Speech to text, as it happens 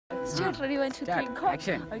Start ready 1 2 3 go.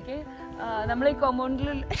 Action. Okay. നമ്മളെ കോമ്പൗണ്ടിൽ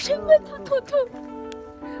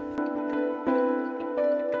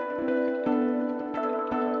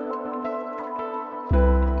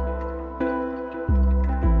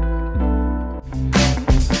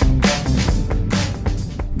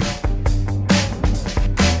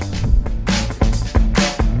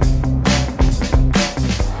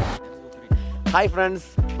Hi friends,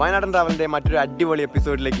 വയനാടൻ ട്രാവലിൻ്റെ മറ്റൊരു അടിപൊളി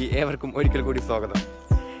എപ്പിസോഡിലേക്ക് ഏവർക്കും ഒരിക്കൽ കൂടി സ്വാഗതം.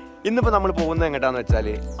 ഇന്നിപ്പോൾ നമ്മൾ പോകുന്നത് എങ്ങോട്ടാണെന്ന് വെച്ചാൽ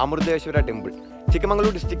അമൃതേശ്വര ടെമ്പിൾ.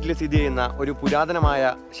 ചിക്കമംഗളൂർ ഡിസ്ട്രിക്റ്റിൽ സ്ഥിതി ചെയ്യുന്ന ഒരു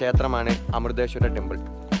പുരാതനമായ ക്ഷേത്രമാണ് അമൃതേശ്വര ടെമ്പിൾ.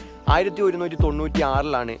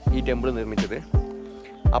 1196 ഈ ടെമ്പിൾ നിർമ്മിച്ചത്.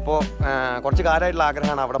 അപ്പോൾ കുറച്ച് കാലമായിട്ടുള്ള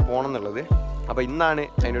ആഗ്രഹമാണ് അവിടെ പോകണം എന്നുള്ളത്. അപ്പോൾ ഇന്നാണ്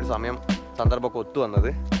അതിനൊരു സന്ദർഭമൊക്കെ ഒത്തു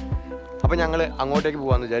വന്നത്. അപ്പോൾ ഞങ്ങൾ അങ്ങോട്ടേക്ക്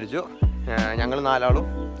പോകാമെന്ന് വിചാരിച്ചു. ഞങ്ങൾ 4 ആളും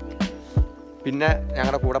പിന്നെ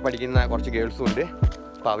ഞങ്ങളുടെ കൂടെ പഠിക്കുന്ന കുറച്ച് ഗേൾസും ഉണ്ട്.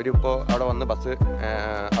 അപ്പോൾ അവരിപ്പോൾ അവിടെ വന്ന് ബസ്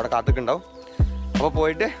അവിടെ കാത്തിട്ടുണ്ടാവും. അപ്പോൾ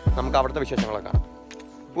പോയിട്ട് നമുക്ക് അവിടുത്തെ വിശേഷങ്ങളൊക്കെ കാണാം.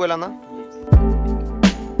 പോകല്ലോ എന്നാൽ.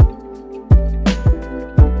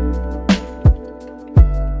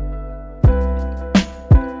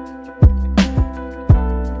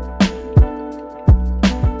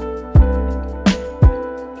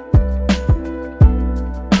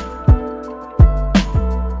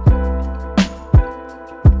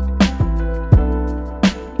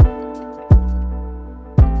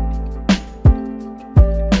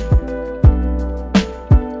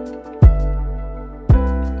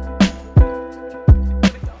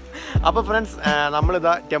 അപ്പോൾ ഫ്രണ്ട്സ്,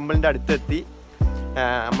 നമ്മളിതാ ടെമ്പിളിൻ്റെ അടുത്തെത്തി.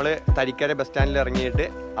 നമ്മൾ തരിക്കര ബസ് സ്റ്റാൻഡിൽ ഇറങ്ങിയിട്ട്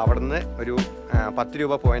അവിടുന്ന് ഒരു 10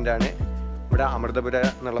 രൂപ പോയിൻ്റാണ് ഇവിടെ അമൃതപുര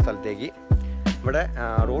എന്നുള്ള സ്ഥലത്തേക്ക്. ഇവിടെ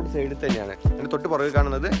റോഡ് സൈഡിൽ തന്നെയാണ്. അതിന് തൊട്ട് പുറകിൽ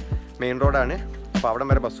കാണുന്നത് മെയിൻ റോഡാണ്. അപ്പോൾ അവിടം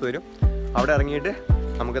വരെ ബസ് വരും. അവിടെ ഇറങ്ങിയിട്ട്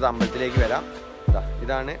നമുക്കിത് അമ്പലത്തിലേക്ക് വരാം.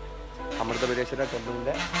 ഇതാണ് അമൃതപുരേശ്വര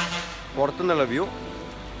ടെമ്പിളിൻ്റെ പുറത്തുനിന്നുള്ള വ്യൂ.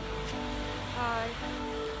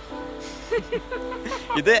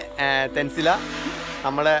 ഇത് തെൻസില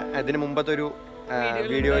നമ്മളെ ഇതിന് മുമ്പത്തെ ഒരു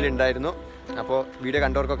വീഡിയോയിൽ ഉണ്ടായിരുന്നു. അപ്പോൾ വീഡിയോ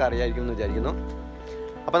കണ്ടവർക്കൊക്കെ അറിയായിരിക്കും എന്ന് വിചാരിക്കുന്നു.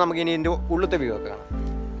 അപ്പോൾ നമുക്ക് ഇനി ഇതിൻ്റെ ഉള്ളത്തെ വ്യൂ ഒക്കെ കാണാം.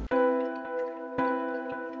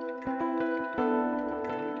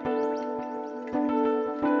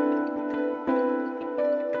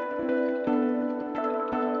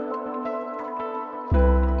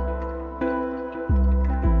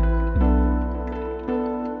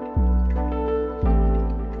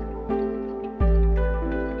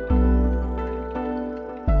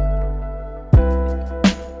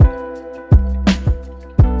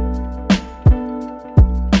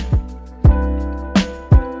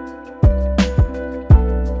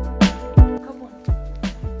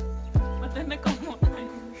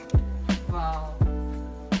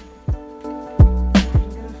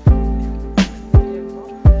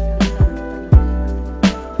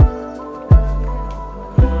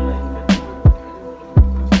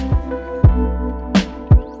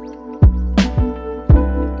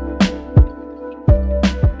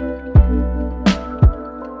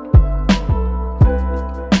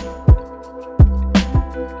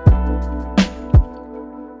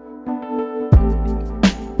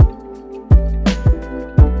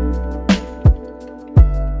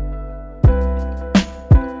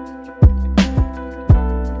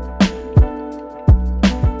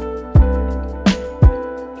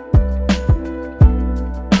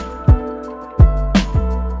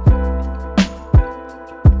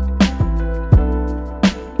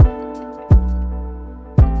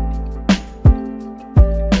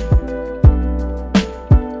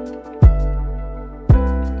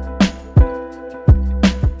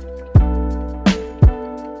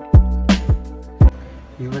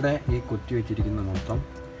 ഇവിടെ ഈ കൊത്തി വെച്ചിരിക്കുന്ന മൊത്തം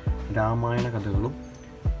രാമായണ കഥകളും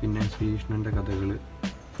പിന്നെ ശ്രീകൃഷ്ണൻ്റെ കഥകൾ,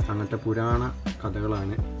 അങ്ങനത്തെ പുരാണ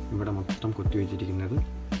കഥകളാണ് ഇവിടെ മൊത്തം കൊത്തി വെച്ചിരിക്കുന്നത്.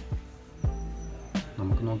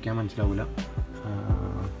 നമുക്ക് നോക്കിയാൽ മനസ്സിലാവില്ല.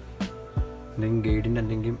 എന്തെങ്കിലും ഗൈഡിൻ്റെ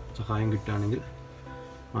എന്തെങ്കിലും സഹായം കിട്ടുകയാണെങ്കിൽ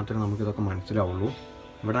മാത്രമേ നമുക്കിതൊക്കെ മനസ്സിലാവുള്ളൂ.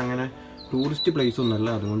 ഇവിടെ അങ്ങനെ ടൂറിസ്റ്റ് പ്ലേസ്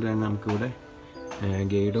ഒന്നുമല്ല, അതുകൊണ്ട് തന്നെ നമുക്കിവിടെ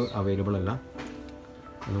ഗൈഡ് അവൈലബിൾ അല്ല.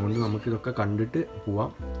 അതുകൊണ്ട് നമുക്കിതൊക്കെ കണ്ടിട്ട്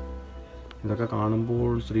പോവാം. ഇതൊക്കെ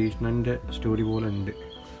കാണുമ്പോൾ ശ്രീകൃഷ്ണൻ്റെ സ്റ്റോറി പോലെ ഉണ്ട്.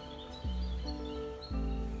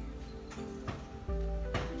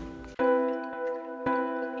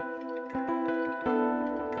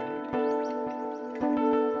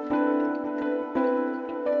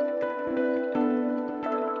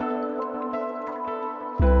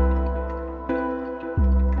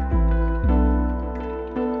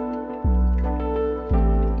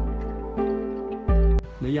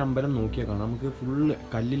 ഈ അമ്പലം നോക്കിയാൽ കാണാം, നമുക്ക് ഫുള്ള്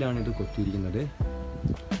കല്ലിലാണ് ഇത് കൊത്തിയിരിക്കുന്നത്.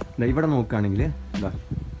 ഇവിടെ നോക്കുകയാണെങ്കിൽ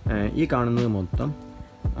ഈ കാണുന്നത് മൊത്തം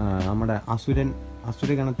നമ്മുടെ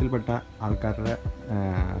അസുരഗണത്തിൽപ്പെട്ട ആൾക്കാരുടെ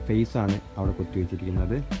ഫേസാണ് അവിടെ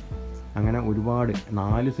കൊത്തിവെച്ചിരിക്കുന്നത്. അങ്ങനെ ഒരുപാട്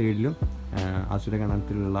 4 സൈഡിലും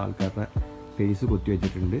അസുരഗണത്തിലുള്ള ആൾക്കാരുടെ ഫേസ്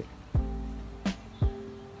കൊത്തിവെച്ചിട്ടുണ്ട്.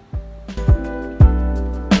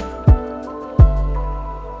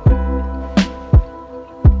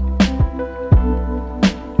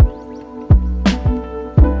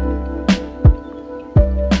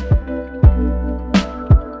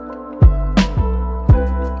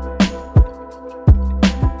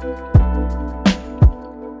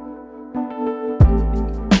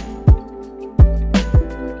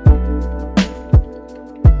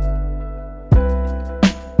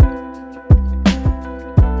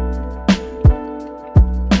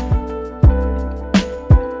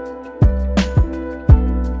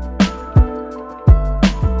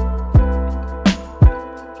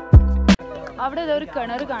 അവിടെ ഒരു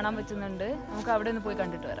കിണർ കാണാൻ പറ്റുന്നുണ്ട്. നമുക്ക് അവിടെ ഒന്ന് പോയി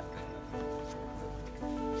കണ്ടിട്ട് വരാം.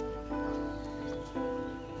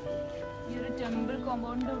 ഈ ഒരു ടെമ്പിൾ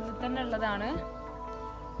കോമ്പൗണ്ടിന്റെ ഉള്ളിൽ തന്നെ ഉള്ളതാണ്.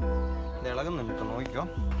 നോക്കിക്കോ,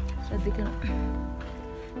 ശ്രദ്ധിക്കണം.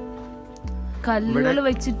 കല്ലുകൾ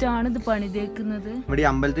വെച്ചിട്ടാണ് ഇത് പണിതേക്കുന്നത്. ഇവിടെ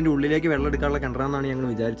അമ്പലത്തിന്റെ ഉള്ളിലേക്ക് വെള്ളം എടുക്കാനുള്ള കിണറാന്നാണ് ഞങ്ങൾ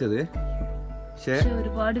വിചാരിച്ചത്. പക്ഷേ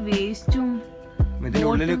ഒരുപാട് വേസ്റ്റും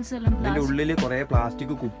ഇതിന്റെ ഉള്ളില് കുറെ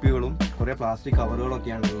പ്ലാസ്റ്റിക് കുപ്പികളും കുറെ പ്ലാസ്റ്റിക് കവറുകളും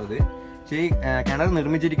ഒക്കെയാണ് ഉള്ളത്. പക്ഷേ ഈ കിണർ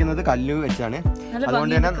നിർമ്മിച്ചിരിക്കുന്നത് കല്ല് വെച്ചാണ്.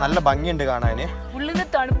 അതുകൊണ്ട് തന്നെ നല്ല ഭംഗിയുണ്ട് കാണാന്.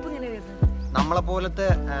 തണുപ്പ് ഇങ്ങനെ വരുന്നത്. നമ്മളെ പോലത്തെ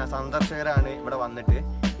സന്ദർശകരാണ് ഇവിടെ വന്നിട്ട്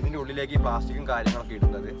ഇതിന്റെ ഉള്ളിലേക്ക് പ്ലാസ്റ്റിക്കും കാര്യങ്ങളൊക്കെ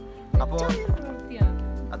ഇടുന്നത്. അപ്പോൾ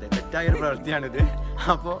അതെ, തെറ്റായൊരു പ്രവൃത്തിയാണിത്.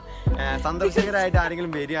 അപ്പോൾ സന്ദർശകരായിട്ട്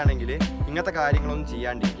ആരെങ്കിലും വരികയാണെങ്കിൽ ഇങ്ങനത്തെ കാര്യങ്ങളൊന്നും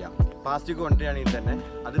ചെയ്യാണ്ടിരിക്കുക. പ്ലാസ്റ്റിക് കൊണ്ടുവരികയാണെങ്കിൽ തന്നെ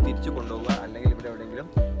അത് തിരിച്ചു കൊണ്ടുപോവുക, അല്ലെങ്കിൽ ഇവിടെ എവിടെയെങ്കിലും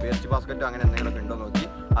വേസ്റ്റ് ബാസ്ക്കറ്റോ അങ്ങനെ എന്തെങ്കിലുമൊക്കെ ഉണ്ടോ നോക്കി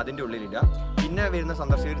അതിൻ്റെ ഉള്ളിലിടുക. പിന്നെ വരുന്ന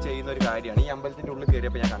സന്ദർശകർ ചെയ്യുന്ന ഒരു കാര്യമാണ്, ഈ അമ്പലത്തിൻ്റെ ഉള്ളിൽ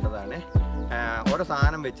കയറിയപ്പോൾ ഞാൻ കണ്ടതാണ്, ഓരോ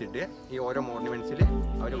സാധനം വെച്ചിട്ട് ഈ ഓരോ മോർണമെൻറ്റ്സിൽ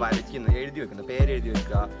അവർ വരയ്ക്കുന്നു, എഴുതി വെക്കുന്നത്, പേര് എഴുതി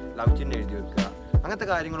വെക്കുക, ലവ് ചിഹ്നം എഴുതി വെക്കുക. അങ്ങനത്തെ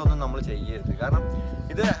കാര്യങ്ങളൊന്നും നമ്മൾ ചെയ്യരുത്. കാരണം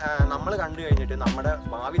ഇത് നമ്മൾ കണ്ടു കഴിഞ്ഞിട്ട് നമ്മുടെ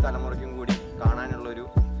ഭാവി തലമുറയ്ക്കും കൂടി കാണാനുള്ളൊരു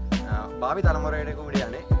ഭാവി തലമുറയുടെ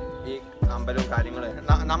കൂടിയാണ് ഈ അമ്പലവും കാര്യങ്ങളും.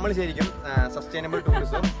 നമ്മൾ ശരിക്കും സസ്റ്റൈനബിൾ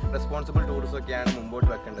ടൂറിസവും റെസ്പോൺസിബിൾ ടൂറിസം ഒക്കെയാണ് മുമ്പോട്ട്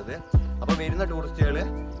വെക്കേണ്ടത്. അപ്പോൾ വരുന്ന ടൂറിസ്റ്റുകൾ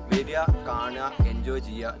വരിക, കാണുക, എൻജോയ്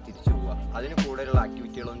ചെയ്യുക, തിരിച്ചു പോവുക. അതിന് കൂടുതലുള്ള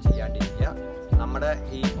ആക്ടിവിറ്റികളൊന്നും ചെയ്യാണ്ടിരിക്കുക. നമ്മുടെ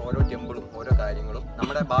ഈ ഓരോ ടെമ്പിളും ഓരോ കാര്യങ്ങളും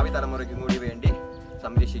നമ്മുടെ ഭാവി തലമുറയ്ക്കും കൂടി വേണ്ടി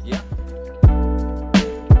സംരക്ഷിക്കുക.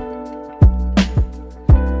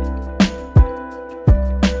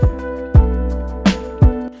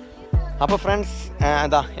 അപ്പോൾ ഫ്രണ്ട്സ്,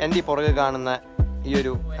 അതാ എൻ്റെ ഈ പുറകെ കാണുന്ന ഈ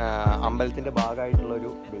ഒരു അമ്പലത്തിൻ്റെ ഭാഗമായിട്ടുള്ളൊരു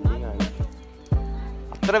ബിൽഡിങ്ങാണ്.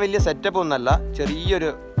 അത്ര വലിയ സെറ്റപ്പ് ഒന്നല്ല, ചെറിയൊരു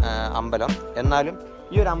അമ്പലം. എന്നാലും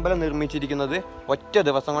ഈ ഒരു അമ്പലം നിർമ്മിച്ചിരിക്കുന്നത് ഒറ്റ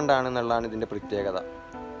ദിവസം കൊണ്ടാണെന്നുള്ളതാണ് ഇതിൻ്റെ പ്രത്യേകത.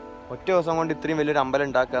 ഒറ്റ ദിവസം കൊണ്ട് ഇത്രയും വലിയൊരു അമ്പലം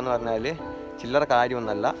ഉണ്ടാക്കുക എന്ന് പറഞ്ഞാൽ ചില്ലറ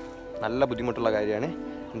കാര്യമൊന്നല്ല, നല്ല ബുദ്ധിമുട്ടുള്ള കാര്യമാണ്.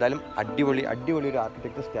 എന്തായാലും അടിപൊളി ഒരു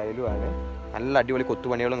ആർക്കിടെക്ചർ സ്റ്റൈലുമാണ്. നല്ല അടിപൊളി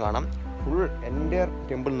കൊത്തുപണികളും കാണാം. ഫുൾ എൻ്റയർ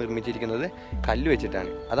ടെമ്പിൾ നിർമ്മിച്ചിരിക്കുന്നത് കല്ല്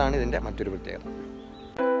വെച്ചിട്ടാണ്. അതാണ് ഇതിൻ്റെ മറ്റൊരു പ്രത്യേകത.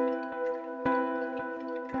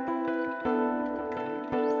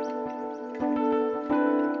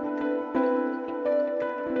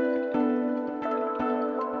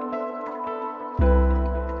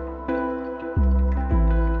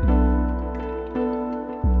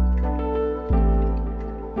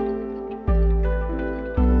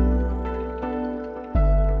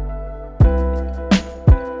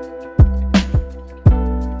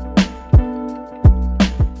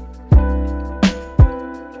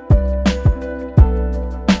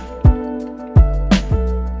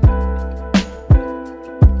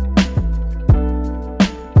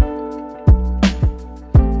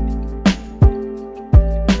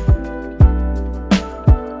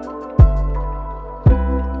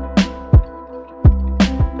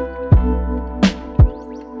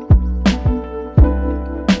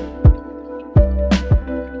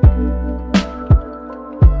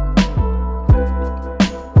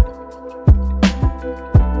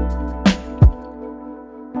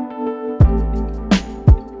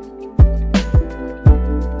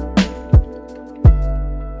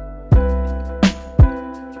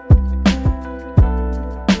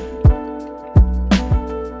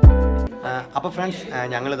 അപ്പോൾ ഫ്രണ്ട്സ്,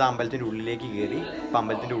 ഞങ്ങളിത് അമ്പലത്തിൻ്റെ ഉള്ളിലേക്ക് കയറി. അപ്പോൾ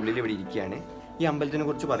അമ്പലത്തിൻ്റെ ഉള്ളിൽ ഇവിടെ ഇരിക്കുകയാണ്. ഈ അമ്പലത്തിനെ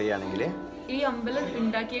കുറിച്ച് പറയുകയാണെങ്കിൽ, ഈ അമ്പലം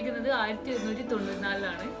ഉണ്ടാക്കിയേക്കുന്നത്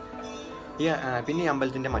 1894-ലാണ്. പിന്നെ ഈ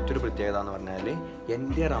അമ്പലത്തിൻ്റെ മറ്റൊരു പ്രത്യേകത എന്ന് പറഞ്ഞാൽ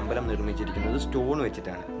എൻ്റെ അമ്പലം നിർമ്മിച്ചിരിക്കുന്നത് സ്റ്റോൺ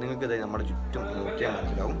വെച്ചിട്ടാണ്. നിങ്ങൾക്കിത് നമ്മുടെ ചുറ്റും നോക്കിയാൽ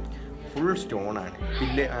മനസ്സിലാവും. ഫുൾ സ്റ്റോണാണ്.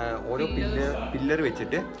 ഓരോ പില്ലർ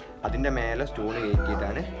വെച്ചിട്ട് അതിൻ്റെ മേലെ സ്റ്റോൺ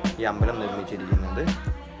കയറ്റിയിട്ടാണ് ഈ അമ്പലം നിർമ്മിച്ചിരിക്കുന്നത്.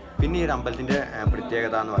 പിന്നെ ഈ ഒരു അമ്പലത്തിൻ്റെ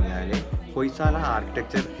പ്രത്യേകത എന്ന് പറഞ്ഞാൽ ഹൊയ്സാല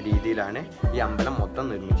ആർക്കിടെക്ചർ രീതിയിലാണ് ഈ അമ്പലം മൊത്തം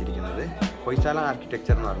നിർമ്മിച്ചിരിക്കുന്നത്. ഹൊയ്സാല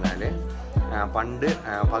ആർക്കിടെക്ചർ എന്ന് പറഞ്ഞാൽ പണ്ട്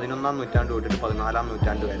 11-ാം നൂറ്റാണ്ട് തൊട്ടിട്ട് 14-ാം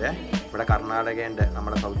നൂറ്റാണ്ട് വരെ ഇവിടെ കർണാടകേൻ്റെ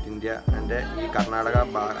നമ്മുടെ സൗത്ത് ഇന്ത്യൻ്റെ ഈ കർണാടക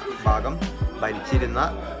ഭാഗം ഭരിച്ചിരുന്ന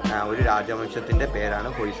ഒരു രാജവംശത്തിൻ്റെ പേരാണ്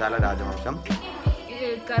ഹൊയ്സാല രാജവംശം.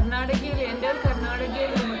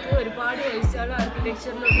 കർണാടകയിൽ നമുക്ക് ഒരുപാട് ഹൊയ്സാല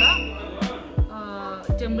ആർക്കിടെക്ചറിലുള്ള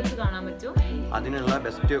ടെമ്പിൾസ് കാണാൻ പറ്റും. അതിനുള്ള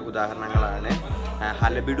ബെസ്റ്റ് ഉദാഹരണങ്ങളാണ്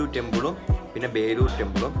ഹലബിഡു ടെമ്പിളും പിന്നെ ബേരൂർ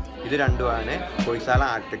ടെമ്പിളും. ഇത് രണ്ടുമാണ് ഹൊയ്സാല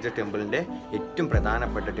ആർക്കിടെക്ചർ ടെമ്പിളിൻ്റെ ഏറ്റവും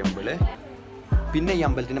പ്രധാനപ്പെട്ട ടെമ്പിള്. പിന്നെ ഈ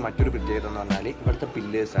അമ്പലത്തിൻ്റെ മറ്റൊരു പ്രത്യേകത എന്ന് പറഞ്ഞാൽ ഇവിടുത്തെ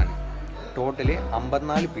പില്ലേഴ്സാണ്. ടോട്ടല്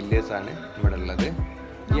 54 പില്ലേഴ്സാണ് ഇവിടെ ഉള്ളത്.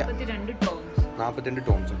 42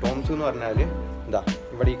 ടോംസ് എന്ന് പറഞ്ഞാൽ എന്താ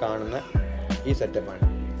ഇവിടെ ഈ കാണുന്ന ഈ സെറ്റപ്പാണ്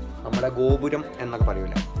നമ്മുടെ ഗോപുരം എന്നൊക്കെ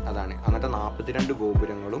പറയൂല, അതാണ്. അങ്ങനത്തെ 42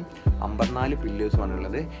 ഗോപുരങ്ങളും 54 പില്ലേഴ്സുമാണ്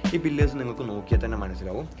ഉള്ളത്. ഈ പില്ലേഴ്സ് നിങ്ങൾക്ക് നോക്കിയാൽ തന്നെ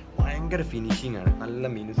മനസ്സിലാവും, ഭയങ്കര ഫിനിഷിംഗ് ആണ്. നല്ല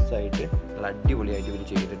മിനുസായിട്ട് നല്ല അടിപൊളിയായിട്ട് ഇവർ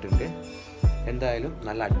ചെയ്തിട്ടുണ്ട്. എന്തായാലും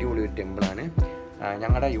നല്ല അടിപൊളി ഒരു ടെമ്പിളാണ്.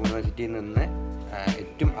 ഞങ്ങളുടെ യൂണിവേഴ്സിറ്റിയിൽ നിന്ന്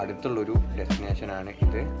ഏറ്റവും അടുത്തുള്ളൊരു ഡെസ്റ്റിനേഷനാണ്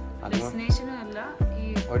ഇത്.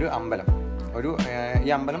 ഒരു അമ്പലം, ഈ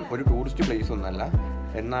അമ്പലം ഒരു ടൂറിസ്റ്റ് പ്ലേസ് ഒന്നുമല്ല.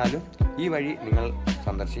 എന്നാലും ഈ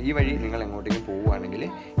വഴി നിങ്ങൾ എങ്ങോട്ടെങ്കിലും പോവുകയാണെങ്കിൽ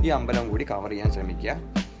ഈ അമ്പലം കൂടി കവർ ചെയ്യാൻ ശ്രമിക്കുക.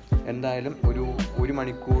 എന്തായാലും ഒരു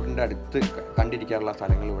മണിക്കൂറിൻ്റെ അടുത്ത് കണ്ടിരിക്കാനുള്ള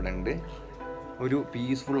സ്ഥലങ്ങൾ ഇവിടെ ഉണ്ട്. ഒരു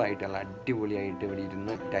പീസ്ഫുള്ളായിട്ടുള്ള അടിപൊളിയായിട്ട് ഇവിടെ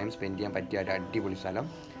ഇരുന്ന് ടൈം സ്പെൻഡ് ചെയ്യാൻ പറ്റിയ ഒരു അടിപൊളി സ്ഥലം.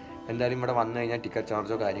 എന്തായാലും ഇവിടെ വന്നു കഴിഞ്ഞാൽ ടിക്കറ്റ്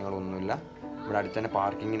ചാർജോ കാര്യങ്ങളോ ഒന്നുമില്ല. ഇവിടെ അടുത്ത് തന്നെ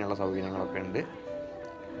പാർക്കിങ്ങിനുള്ള സൗകര്യങ്ങളൊക്കെ ഉണ്ട്.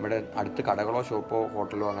 ഇവിടെ അടുത്ത് കടകളോ ഷോപ്പോ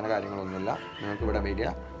ഹോട്ടലോ അങ്ങനെ കാര്യങ്ങളൊന്നുമില്ല. നിങ്ങൾക്ക് ഇവിടെ വരിക,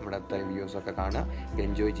 ഇവിടുത്തെ വ്യൂസൊക്കെ കാണുക,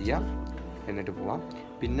 എൻജോയ് ചെയ്യാം, എന്നിട്ട് പോവാം.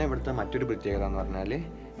 പിന്നെ ഇവിടുത്തെ മറ്റൊരു പ്രത്യേകത എന്ന് പറഞ്ഞാൽ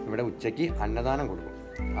ഇവിടെ ഉച്ചയ്ക്ക് അന്നദാനം കൊടുക്കും.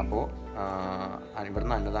 അപ്പോൾ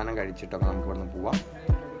ഇവിടുന്ന് അന്നദാനം കഴിച്ചിട്ടൊക്കെ നമുക്ക് ഇവിടുന്ന് പോവാം.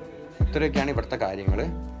 ഇത്രയൊക്കെയാണ് ഇവിടുത്തെ കാര്യങ്ങൾ.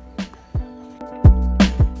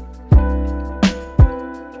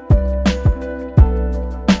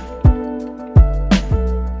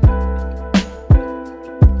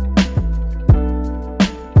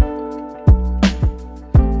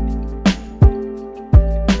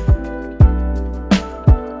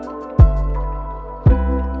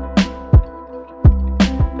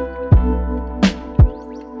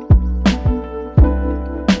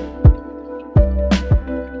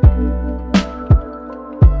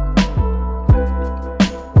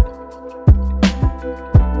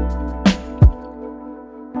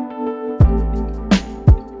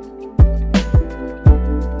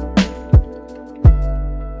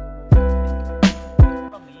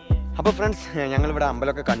 അപ്പോൾ ഫ്രണ്ട്സ്, ഞങ്ങളിവിടെ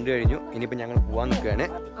അമ്പലമൊക്കെ കണ്ടു കഴിഞ്ഞു. ഇനിയിപ്പോൾ ഞങ്ങൾ പോകാൻ നിൽക്കുകയാണ്.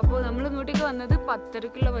 അപ്പോൾ നമ്മൾ ഇങ്ങോട്ടേക്ക് വന്നത്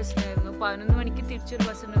 10:30-ക്കുള്ള ബസ്സിനായിരുന്നു. 11 മണിക്ക് തിരിച്ചൊരു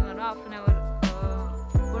ബസ് ഉണ്ടെന്ന് പറഞ്ഞു. ഹാഫ് ആൻ അവർ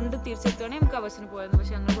കൊണ്ട് തിരിച്ചെത്തുകയാണെങ്കിൽ നമുക്ക് ആ ബസ്സിന് പോയായിരുന്നു.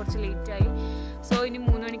 പക്ഷെ ഞങ്ങൾ കുറച്ച് ലേറ്റായി. സോ ഇനി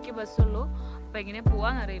 3 മണിക്ക് ബസ്സുള്ളൂ. അപ്പോൾ എങ്ങനെ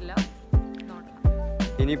പോകാമെന്നറിയില്ല.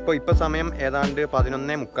 ഇനിയിപ്പോൾ സമയം ഏതാണ്ട്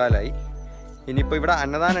 11:45. ഇനിയിപ്പോൾ ഇവിടെ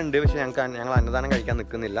അന്നദാനം ഉണ്ട്. പക്ഷേ ഞങ്ങൾ അന്നദാനം കഴിക്കാൻ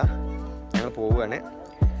നിൽക്കുന്നില്ല, ഞങ്ങൾ പോവുകയാണ്.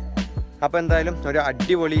 അപ്പോൾ എന്തായാലും ഒരു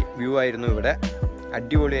അടിപൊളി വ്യൂ ആയിരുന്നു ഇവിടെ,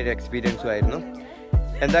 അടിപൊളി ഒരു എക്സ്പീരിയൻസും ആയിരുന്നു.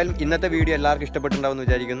 എന്തായാലും ഇന്നത്തെ വീഡിയോ എല്ലാവർക്കും ഇഷ്ടപ്പെട്ടിട്ടുണ്ടാവുമെന്ന്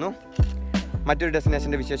വിചാരിക്കുന്നു. മറ്റൊരു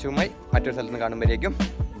ഡെസ്റ്റിനേഷൻ്റെ വിശേഷവുമായി മറ്റൊരു സ്ഥലത്ത് നിന്ന് കാണുമ്പോഴേക്കും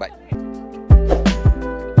ബൈ.